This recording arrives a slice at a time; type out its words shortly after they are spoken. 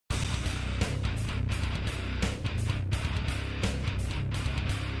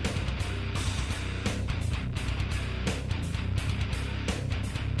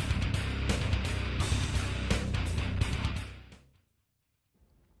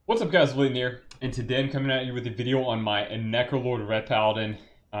What's up guys, Lvladen here, and today I'm coming at you with a video on my Necrolord Ret Paladin.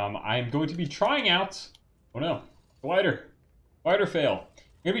 I'm going to be trying out, oh no, glider fail.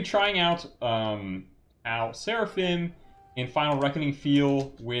 I'm going to be trying out how Seraphim and Final Reckoning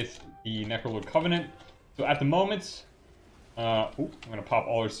feel with the Necrolord Covenant. So at the moment, I'm going to pop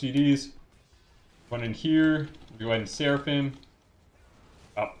all our CDs, run in here, go ahead and Seraphim.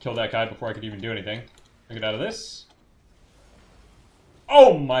 Oh, kill that guy before I could even do anything. Get out of this.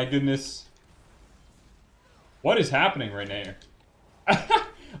 Oh my goodness. What is happening right now? I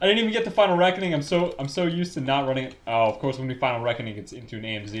didn't even get the Final Reckoning. I'm so used to not running it. Oh, of course when we Final Reckoning it's into an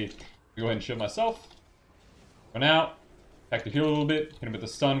AMZ. Go ahead and shield myself. Run out. Attack the heal a little bit. Hit him with the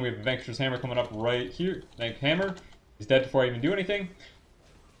stun. We have Vanquisher's Hammer coming up right here. Thank Hammer. He's dead before I even do anything.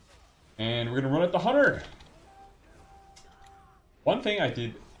 And we're gonna run at the Hunter. One thing I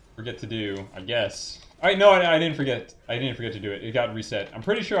did forget to do, I guess. No, I didn't forget. I didn't forget to do it. It got reset. I'm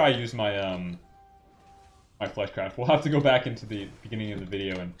pretty sure I used my my fleshcraft. We'll have to go back into the beginning of the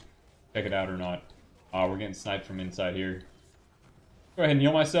video and check it out or not. We're getting sniped from inside here. Go ahead and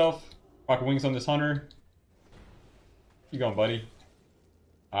heal myself. Rocket wings on this hunter. Keep going, buddy.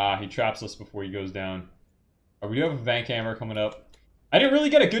 He traps us before he goes down. We do have a Vank Hammer coming up. I didn't really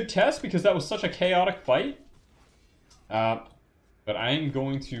get a good test because that was such a chaotic fight. But I am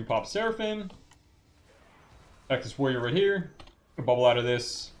going to pop Seraphim. Attack this warrior right here. Gonna bubble out of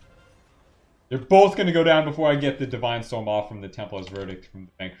this. They're both gonna go down before I get the Divine Storm off from the Templar's Verdict from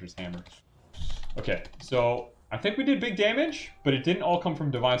the Vanquisher's Hammer. Okay, so I think we did big damage, but it didn't all come from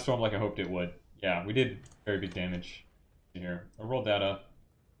Divine Storm like I hoped it would. Yeah, we did very big damage here. I rolled that up.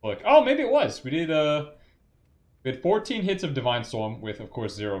 Look, oh, maybe it was. We had 14 hits of Divine Storm with, of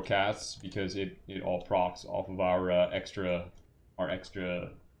course, 0 casts because it all procs off of our extra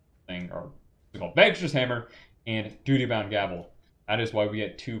thing, our what's it called, Vanquisher's Hammer and Duty Bound Gavel. That is why we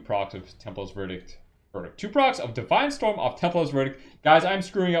get 2 procs of Templar's Verdict. 2 procs of Divine Storm off Templar's Verdict. Guys, I'm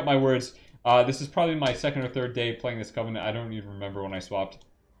screwing up my words. This is probably my 2nd or 3rd day playing this Covenant. I don't even remember when I swapped.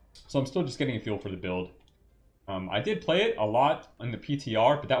 So I'm still just getting a feel for the build. I did play it a lot in the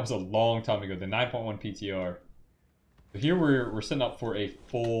PTR, but that was a long time ago, the 9.1 PTR. So here we're setting up for a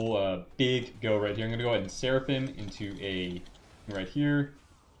full big go right here. I'm going to go ahead and Seraphim into a right here.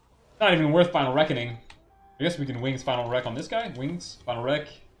 Not even worth Final Reckoning. I guess we can Wings Final Wreck on this guy. Wings, Final Wreck.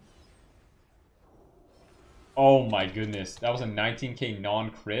 Oh my goodness. That was a 19k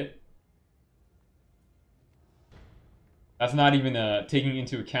non-crit. That's not even taking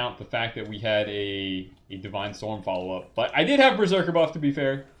into account the fact that we had a Divine Storm follow-up. But I did have Berserker buff, to be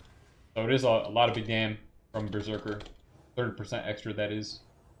fair. So it is a lot of big damn from Berserker. 30% extra, that is.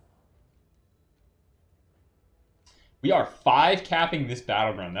 We are 5 capping this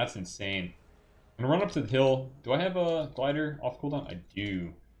battleground. That's insane. I'm gonna run up to the hill. Do I have a glider off cooldown? I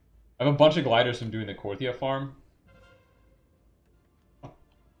do. I have a bunch of gliders from doing the Korthia farm. Oh, I'm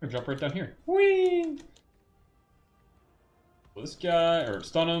gonna jump right down here. Whee! So this guy, or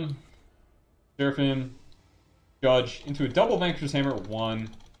stun him. Seraphim. Judge into a double Vanquisher's Hammer. 1,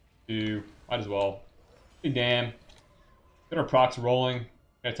 2. Might as well. Hey, damn. Get our procs rolling.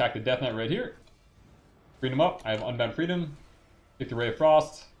 Gonna attack the Death Knight right here. Freedom up. I have Unbound Freedom. Take the Ray of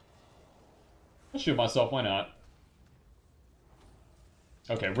Frost. I'll shoot myself. Why not?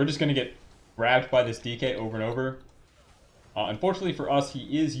 Okay, we're just going to get grabbed by this DK over and over. Unfortunately for us,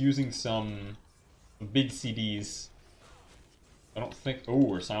 he is using some big CDs. I don't think... Oh,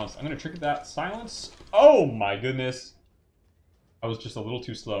 we're silenced. I'm going to trigger that. Silence. Oh my goodness. I was just a little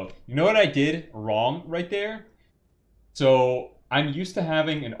too slow. You know what I did wrong right there? So, I'm used to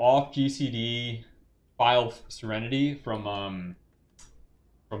having an off GCD file Serenity from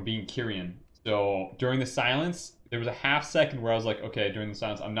being Kyrian. So during the silence, there was a half second where I was like, okay, during the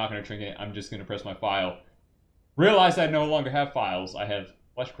silence, I'm not going to trinket it. I'm just going to press my file. Realized I no longer have files. I have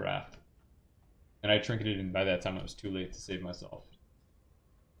Fleshcraft. And I trinketed, and by that time it was too late to save myself.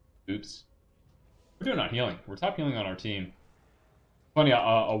 Oops. We're doing out healing. We're top healing on our team. Funny,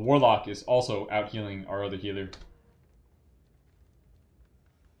 a Warlock is also out healing our other healer.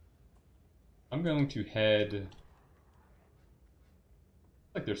 I'm going to head...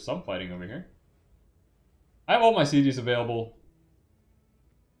 Like there's some fighting over here. I have all my CGs available.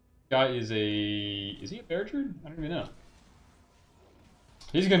 Guy is a... Is he a bear druid? I don't even know.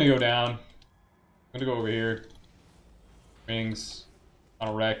 He's gonna go down. I'm gonna go over here. Rings.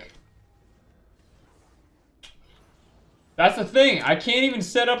 Final wreck. That's the thing. I can't even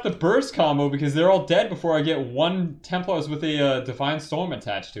set up the burst combo because they're all dead before I get 1 Templars with a Divine Storm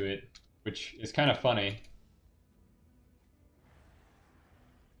attached to it. Which is kind of funny.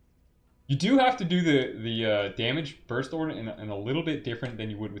 You do have to do the damage burst order in a little bit different than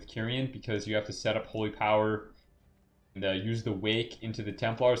you would with Kyrian, because you have to set up Holy Power and use the Wake into the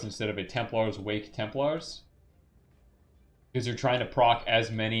Templars instead of a Templars Wake Templars. Because you're trying to proc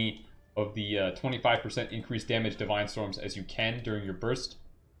as many of the 25% increased damage Divine Storms as you can during your burst.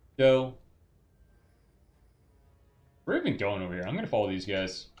 So, we're even going over here. I'm going to follow these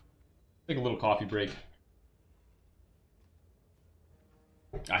guys. Take a little coffee break.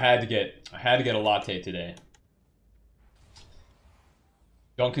 I had to get a latte today.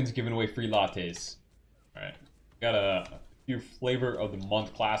 Duncan's giving away free lattes. All right, got a few flavor of the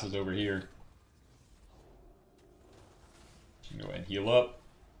month classes over here. Go ahead and heal up.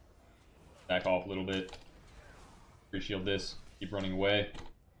 Back off a little bit. Free shield this. Keep running away.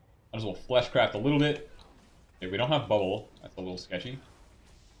 Might as well fleshcraft a little bit. Okay, we don't have bubble. That's a little sketchy.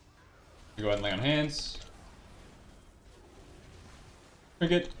 Go ahead and lay on hands.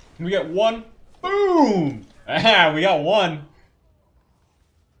 Can we get one? Boom! Ah, we got one.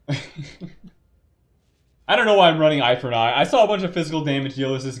 I don't know why I'm running Eye for an Eye. I saw a bunch of physical damage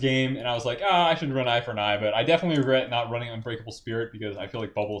dealers this game, and I was like, I should run Eye for an Eye, but I definitely regret not running Unbreakable Spirit, because I feel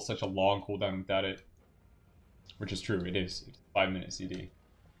like Bubble is such a long cooldown without it. Which is true, it is. It's a 5-minute CD.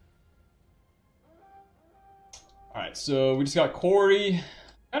 Alright, so we just got Corey.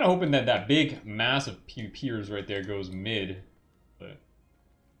 Kind of hoping that that big mass of PvPers right there goes mid, but...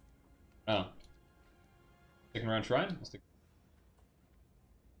 Oh. Sticking around Shrine?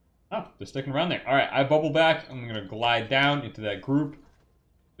 Oh, they're sticking around there. Alright, I bubble back. I'm going to glide down into that group.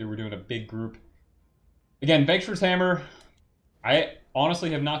 We're doing a big group. Again, Venture's Hammer. I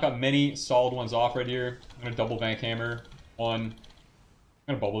honestly have not got many solid ones off right here. I'm going to double Vank Hammer. One.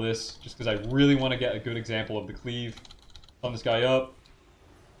 I'm going to bubble this, just because I really want to get a good example of the cleave. Stun this guy up.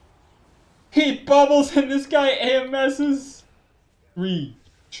 He bubbles and this guy AMS's. 3,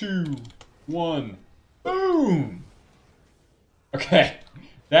 2, 1. Boom! Okay.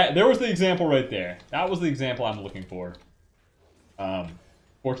 There was the example right there. That was the example I'm looking for.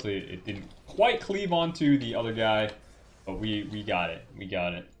 Fortunately, it didn't quite cleave onto the other guy, but we got it. We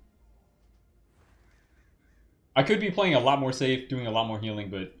got it. I could be playing a lot more safe, doing a lot more healing,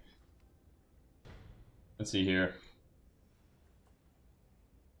 but let's see here.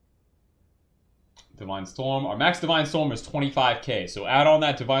 Divine Storm. Our max Divine Storm is 25k, so add on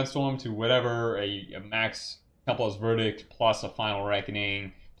that Divine Storm to whatever a max Templar's Verdict plus a Final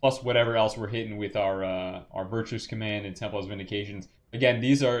Reckoning plus whatever else we're hitting with our Virtuous Command and Templar's Vindications. Again,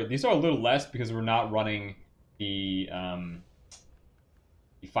 these are a little less because we're not running the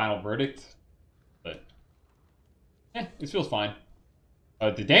Final Verdict, but it feels fine.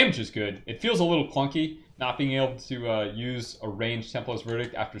 The damage is good. It feels a little clunky not being able to use a ranged Templar's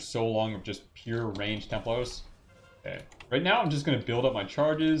Verdict after so long of just pure ranged Templars. Okay, right now I'm just gonna build up my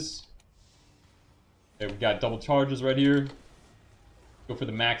charges. Okay, we got double charges right here. Go for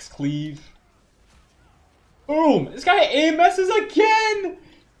the max cleave. Boom! This guy AMS's again!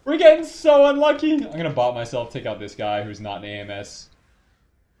 We're getting so unlucky. I'm gonna bot myself, take out this guy who's not an AMS.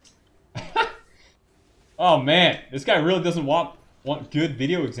 Oh man, this guy really doesn't want good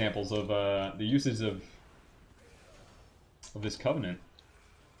video examples of the usage of this Covenant.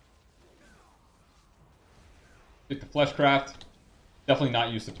 Pick the Fleshcraft. Definitely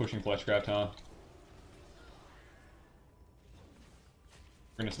not used to pushing Fleshcraft, huh?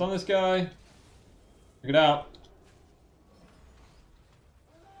 We're gonna stun this guy. Check it out.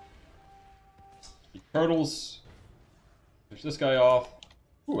 Turtles. Push this guy off.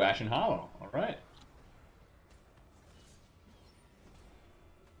 Ooh, Ashen Hollow. Alright.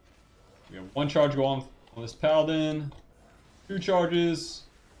 We have one charge go on this Paladin. 2 charges.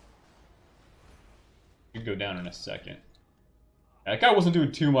 Could go down in a second. That guy wasn't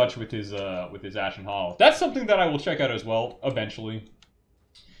doing too much with his Ashen Hollow. That's something that I will check out as well eventually.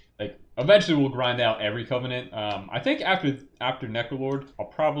 Like eventually we'll grind out every Covenant. I think after Necrolord, I'll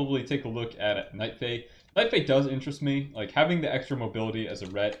probably take a look at Night Fae. Night Fae does interest me. Like having the extra mobility as a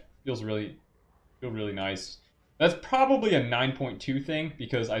Ret feels really nice. That's probably a 9.2 thing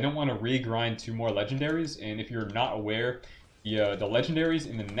because I don't want to re-grind 2 more legendaries. And if you're not aware, the legendaries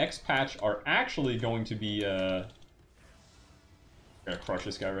in the next patch are actually going to be I'm gonna crush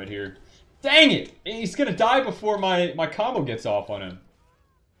this guy right here. Dang it! He's gonna die before my combo gets off on him.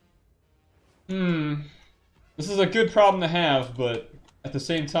 This is a good problem to have, but at the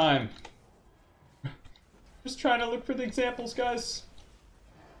same time, just trying to look for the examples, guys.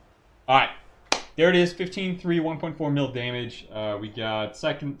 Alright. There it is, 15-3, 1.4 mil damage. We got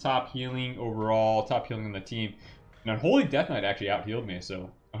second top healing overall, top healing on the team. And Unholy Death Knight actually out-healed me,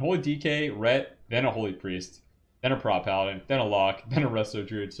 so Unholy DK, Ret, then a Holy Priest. then a Prot Paladin, then a Lock, then a Resto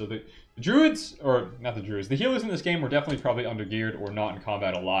Druid. So the Druids, or not the Druids, the healers in this game were definitely probably undergeared or not in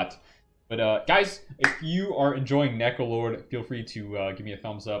combat a lot. But guys, if you are enjoying Necrolord, feel free to give me a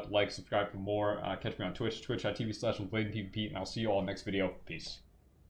thumbs up, like, subscribe for more. Catch me on Twitch, twitch.tv/LvladenPvP, and I'll see you all in the next video. Peace.